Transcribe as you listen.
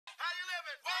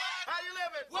living? What? How you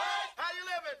living? What? How you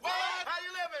living? What? How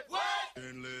you living? What?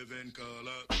 And live in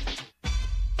color.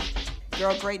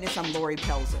 Girl Greatness, I'm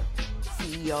Pelzer,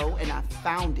 CEO, and I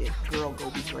founded Girl Go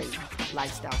Be Great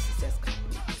Lifestyle Success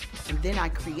Company. And then I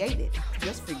created,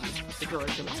 just for you, the Girl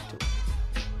Is Your Life Tour.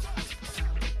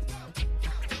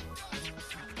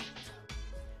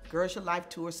 Girl Is Your Life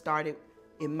Tour started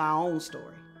in my own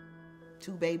story.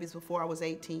 2 babies before I was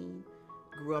 18,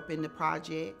 grew up in the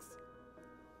projects,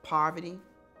 poverty,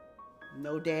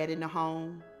 no dad in the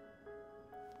home,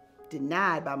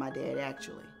 denied by my dad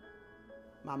actually.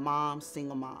 My mom,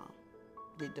 single mom,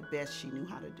 did the best she knew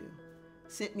how to do.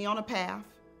 Sent me on a path,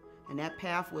 and that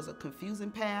path was a confusing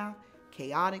path,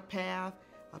 chaotic path,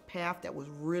 a path that was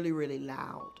really, really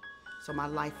loud. So my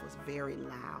life was very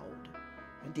loud.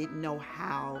 I didn't know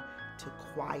how to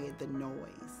quiet the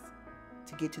noise,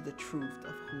 to get to the truth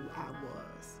of who I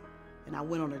was. And I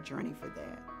went on a journey for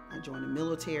that. I joined the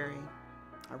military.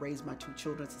 I raised my 2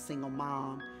 children as a single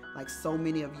mom, like so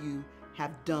many of you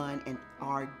have done and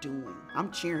are doing.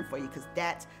 I'm cheering for you because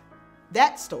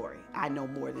that story I know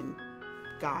more than,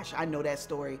 gosh, I know that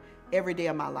story every day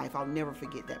of my life. I'll never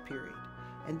forget that period.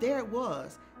 And there it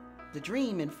was, the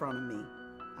dream in front of me.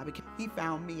 He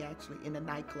found me actually in a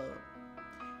nightclub.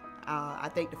 I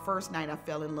think the first night I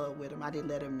fell in love with him, I didn't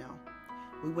let him know.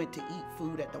 We went to eat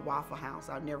food at the Waffle House.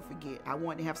 I'll never forget. I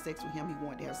wanted to have sex with him. He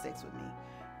wanted to have sex with me.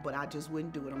 But I just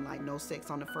wouldn't do it. I'm like, no sex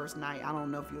on the first night. I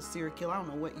don't know if you're a serial killer. I don't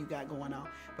know what you got going on.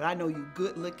 But I know you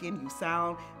good looking. You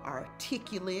sound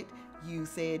articulate. You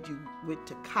said you went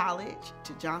to college,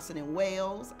 to Johnson &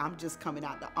 Wales. I'm just coming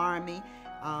out the Army.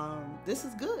 This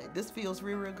is good. This feels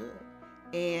real, real good.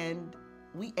 And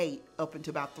we ate up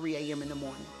until about 3 a.m. in the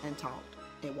morning and talked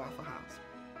at Waffle House.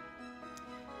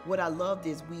 What I loved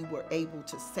is we were able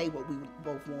to say what we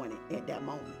both wanted at that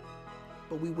moment,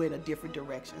 but we went a different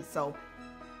direction. So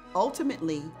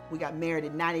ultimately, we got married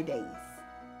in 90 days.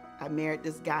 I married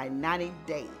this guy in 90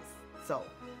 days. So,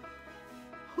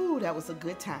 that was a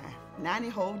good time, 90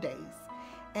 whole days.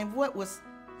 And what was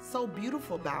so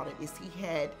beautiful about it is he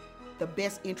had the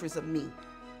best interest of me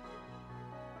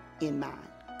in mind.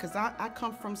 Because I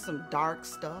come from some dark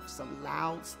stuff, some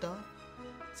loud stuff,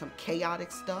 some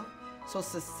chaotic stuff. So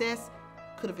success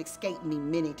could have escaped me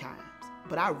many times,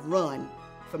 but I run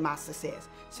for my success.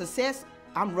 Success,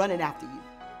 I'm running after you,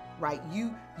 right?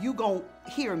 You gonna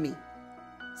hear me.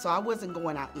 So I wasn't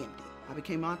going out empty. I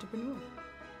became an entrepreneur.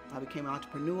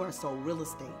 I sold real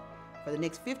estate. For the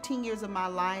next 15 years of my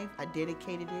life, I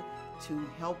dedicated it to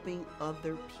helping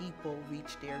other people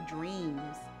reach their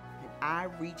dreams, and I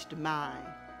reached mine.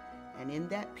 And in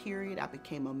that period, I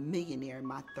became a millionaire in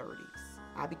my 30s.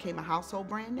 I became a household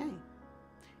brand name.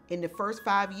 In the first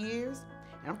 5 years,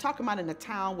 and I'm talking about in a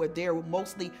town where there were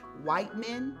mostly white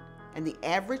men, and the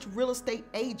average real estate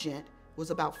agent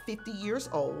was about 50 years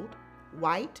old,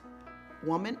 white,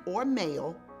 woman or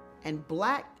male, and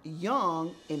black,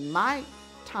 young in my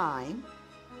time,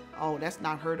 that's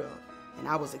not heard of. And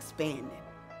I was expanding,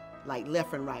 like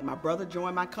left and right. My brother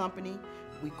joined my company.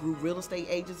 We grew real estate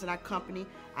agents in our company.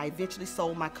 I eventually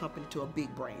sold my company to a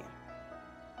big brand.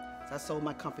 So I sold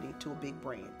my company to a big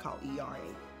brand called ERA.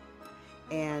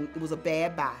 And it was a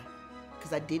bad buy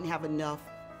because I didn't have enough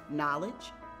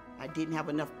knowledge. I didn't have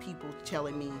enough people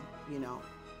telling me,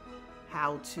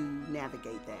 how to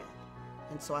navigate that.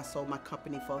 And so I sold my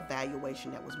company for a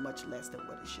valuation that was much less than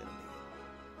what it should have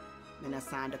been. And I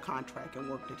signed a contract and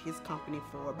worked at his company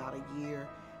for about a year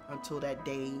until that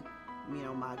day,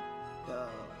 my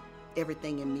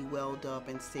everything in me welled up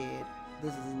and said,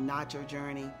 this is not your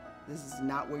journey. This is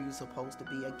not where you're supposed to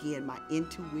be. Again, my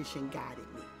intuition guided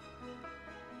me.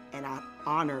 And I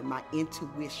honor my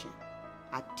intuition.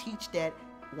 I teach that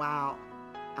while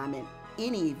I'm in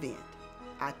any event.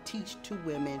 I teach to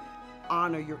women,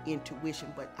 honor your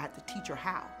intuition, but I have to teach her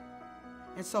how.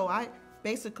 And so I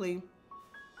basically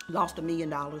lost $1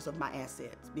 million of my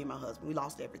assets, me and my husband. We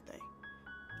lost everything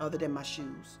other than my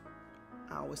shoes.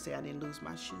 I always say I didn't lose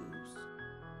my shoes.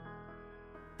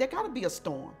 There gotta be a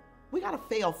storm. We gotta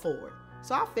fail forward.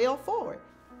 So I failed forward.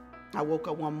 I woke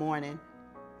up one morning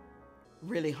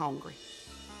really hungry.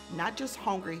 Not just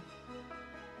hungry,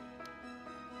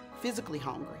 physically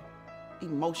hungry,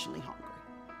 emotionally hungry.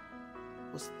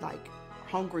 Was like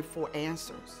hungry for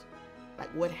answers.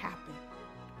 Like, what happened?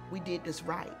 We did this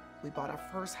right. We bought our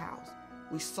first house.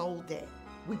 We sold that.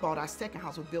 We bought our second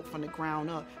house. We built from the ground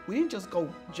up. We didn't just go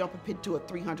jump into a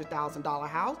 $300,000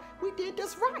 house. We did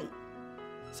this right.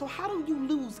 So how do you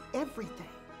lose everything?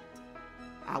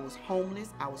 I was homeless.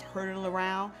 I was hurtling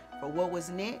around for what was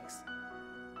next.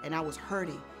 And I was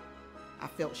hurting. I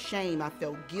felt shame. I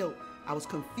felt guilt. I was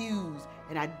confused.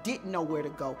 and I didn't know where to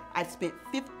go. I spent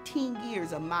 15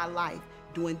 years of my life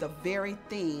doing the very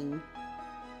thing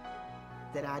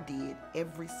that I did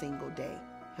every single day,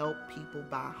 help people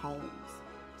buy homes.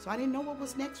 So I didn't know what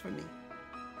was next for me.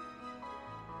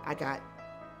 I got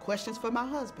questions for my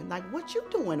husband, like, what you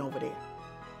doing over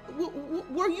there?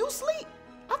 Were you asleep?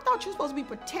 I thought you were supposed to be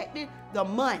protecting the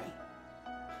money.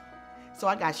 So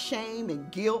I got shame and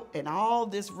guilt and all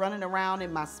this running around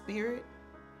in my spirit.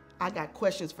 I got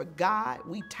questions for God.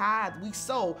 We tithe, we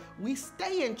sow, we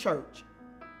stay in church,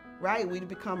 right? We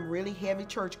become really heavy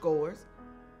churchgoers,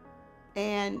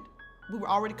 and we were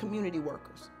already community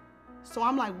workers. So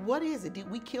I'm like, what is it? Did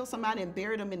we kill somebody and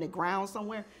bury them in the ground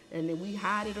somewhere and then we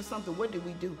hide it or something? What did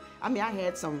we do? I mean, I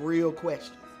had some real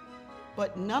questions,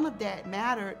 but none of that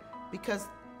mattered because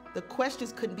the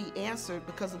questions couldn't be answered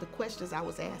because of the questions I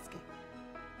was asking.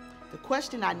 The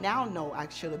question I now know I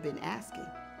should have been asking,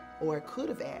 or could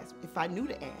have asked if I knew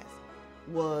to ask,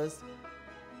 was,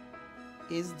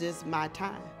 is this my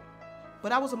time?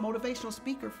 But I was a motivational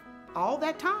speaker all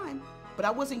that time, but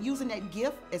I wasn't using that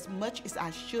gift as much as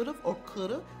I should have or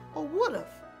could have or would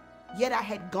have. Yet I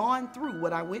had gone through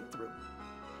what I went through.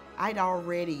 I'd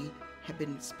already have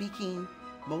been speaking,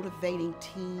 motivating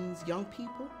teens, young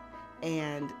people,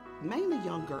 and mainly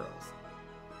young girls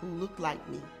who looked like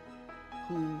me,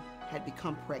 who had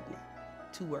become pregnant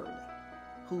too early,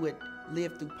 who had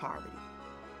lived through poverty,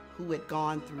 who had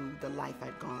gone through the life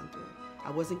I'd gone through.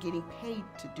 I wasn't getting paid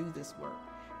to do this work,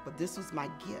 but this was my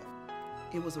gift.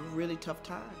 It was a really tough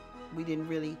time. We didn't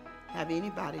really have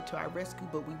anybody to our rescue,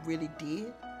 but we really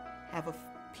did have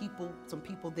some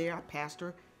people there. Our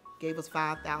pastor gave us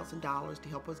 $5,000 to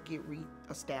help us get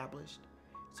reestablished.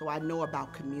 So I know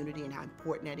about community and how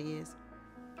important that is.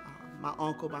 My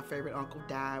uncle, my favorite uncle,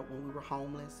 died when we were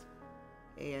homeless.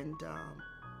 And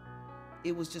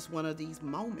it was just one of these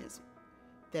moments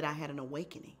that I had an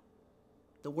awakening.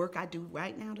 The work I do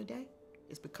right now today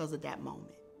is because of that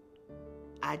moment.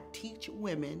 I teach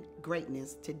women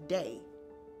greatness today,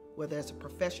 whether it's a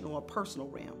professional or personal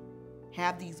realm.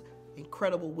 Have these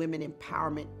incredible women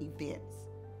empowerment events,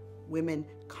 women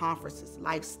conferences,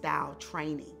 lifestyle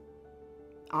training,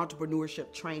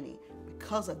 entrepreneurship training,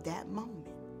 because of that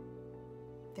moment.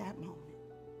 That moment.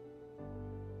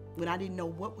 When I didn't know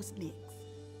what was next.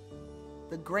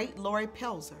 The great Lori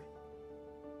Pelzer,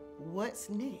 what's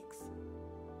next?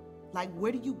 Like,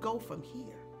 where do you go from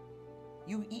here?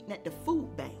 You eating at the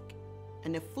food bank,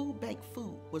 and the food bank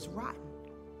food was rotten.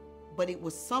 But it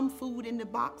was some food in the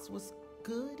box was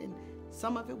good, and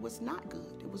some of it was not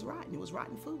good. It was rotten. It was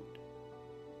rotten food.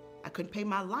 I couldn't pay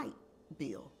my light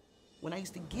bill when I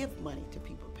used to give money to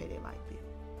people to pay their light bill.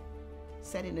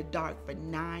 Sat in the dark for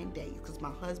 9 days because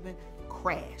my husband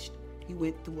crashed. He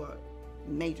went through a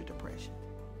major depression.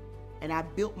 And I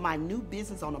built my new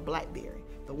business on a BlackBerry.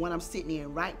 The one I'm sitting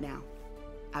in right now,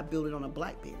 I built it on a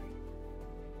BlackBerry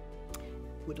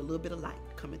with a little bit of light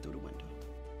coming through the window.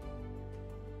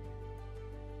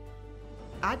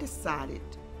 I decided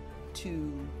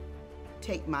to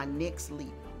take my next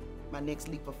leap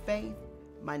of faith,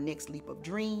 my next leap of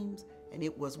dreams, and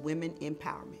it was women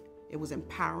empowerment. It was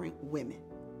empowering women,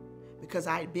 because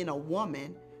I had been a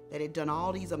woman that had done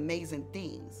all these amazing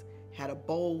things, had a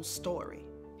bold story,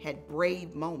 had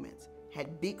brave moments,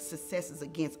 had big successes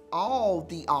against all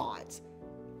the odds.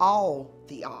 Because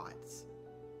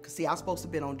see, I was supposed to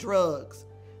have been on drugs.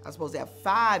 I was supposed to have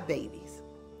 5 babies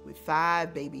with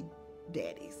 5 baby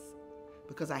daddies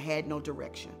because I had no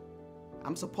direction.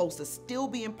 I'm supposed to still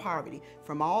be in poverty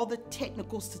from all the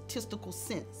technical statistical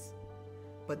sense.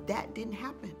 But that didn't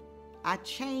happen. I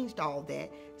changed all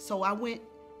that. So I went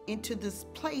into this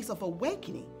place of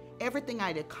awakening. Everything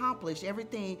I'd accomplished,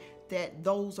 everything that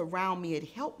those around me had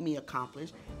helped me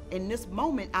accomplish. In this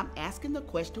moment, I'm asking the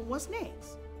question, what's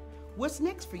next? What's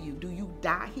next for you? Do you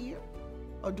die here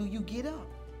or do you get up?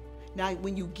 Now,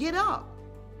 when you get up,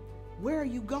 where are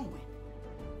you going?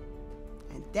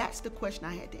 And that's the question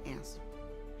I had to answer.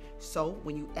 So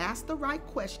when you ask the right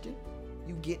question,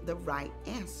 you get the right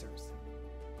answers.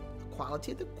 The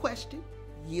quality of the question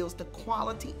yields the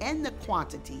quality and the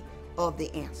quantity of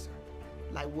the answer.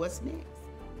 Like, what's next?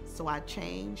 So I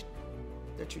changed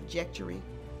the trajectory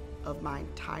of my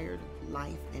entire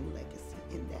life and legacy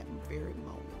in that very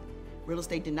moment. Real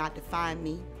estate did not define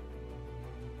me.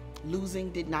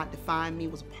 Losing did not define me.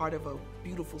 It was part of a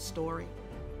beautiful story,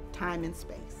 time and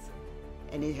space.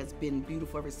 And it has been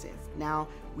beautiful ever since. Now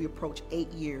we approach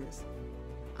 8 years.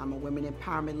 I'm a women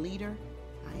empowerment leader.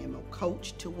 I am a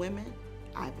coach to women.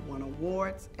 I've won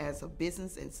awards as a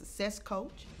business and success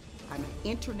coach. I'm an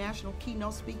international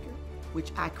keynote speaker,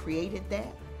 which I created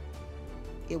that.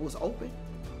 It was open.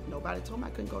 Nobody told me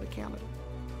I couldn't go to Canada.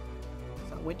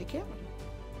 I went to Canada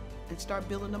and started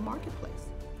building a marketplace,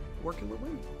 working with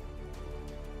women.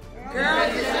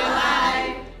 Girls, it's your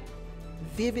life.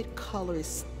 Vivid color is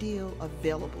still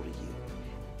available to you.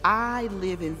 I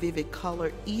live in vivid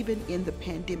color even in the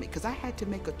pandemic because I had to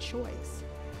make a choice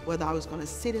whether I was going to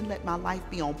sit and let my life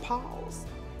be on pause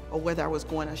or whether I was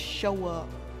going to show up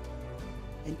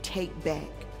and take back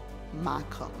my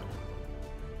color.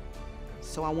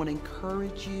 So I want to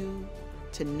encourage you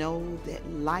to know that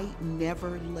light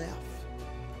never left.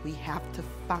 We have to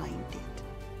find it.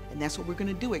 And that's what we're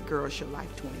going to do at Girls Your Life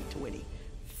 2020.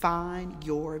 Find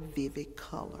your vivid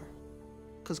color.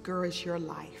 Because girl, it's your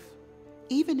life.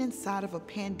 Even inside of a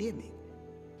pandemic,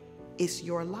 it's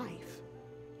your life.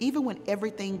 Even when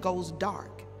everything goes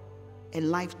dark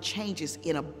and life changes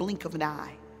in a blink of an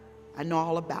eye, I know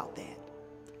all about that.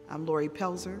 I'm Lori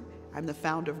Pelzer. I'm the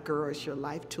founder of Girls Your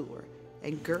Life Tour.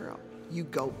 And girl, you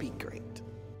go be great.